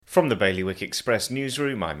From the Bailiwick Express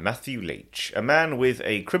newsroom, I'm Matthew Leach. A man with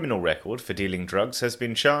a criminal record for dealing drugs has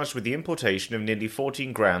been charged with the importation of nearly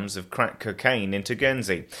 14 grams of crack cocaine into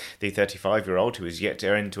Guernsey. The 35-year-old, who is yet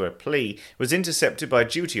to enter a plea, was intercepted by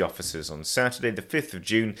duty officers on Saturday the 5th of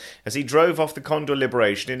June as he drove off the Condor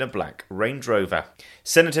Liberation in a black Range Rover.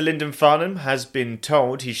 Senator Lyndon Farnham has been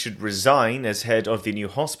told he should resign as head of the new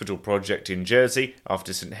hospital project in Jersey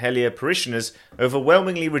after St Helier parishioners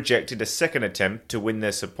overwhelmingly rejected a second attempt to win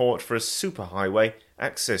their support for a superhighway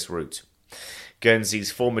access route.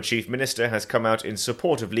 Guernsey's former Chief Minister has come out in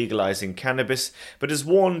support of legalising cannabis, but has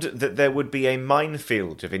warned that there would be a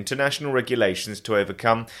minefield of international regulations to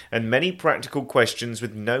overcome and many practical questions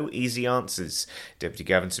with no easy answers. Deputy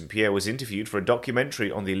Gavin St Pierre was interviewed for a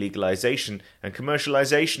documentary on the legalisation and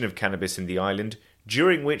commercialisation of cannabis in the island,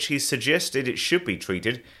 during which he suggested it should be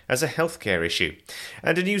treated as a healthcare issue.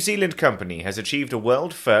 And a New Zealand company has achieved a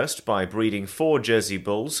world first by breeding 4 Jersey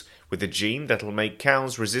bulls with a gene that'll make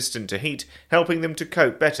cows resistant to heat, helping them to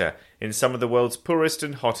cope better in some of the world's poorest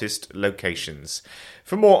and hottest locations.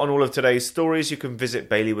 For more on all of today's stories, you can visit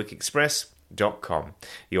bailiwickexpress.com.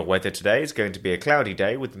 Your weather today is going to be a cloudy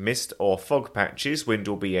day with mist or fog patches. Wind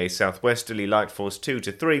will be a southwesterly light force 2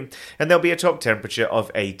 to 3, and there'll be a top temperature of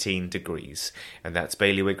 18 degrees. And that's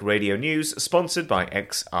Bailiwick Radio News, sponsored by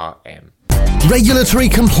XRM. Regulatory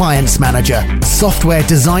Compliance Manager. Software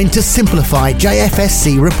designed to simplify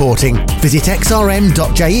JFSC reporting. Visit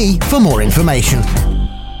xrm.je for more information.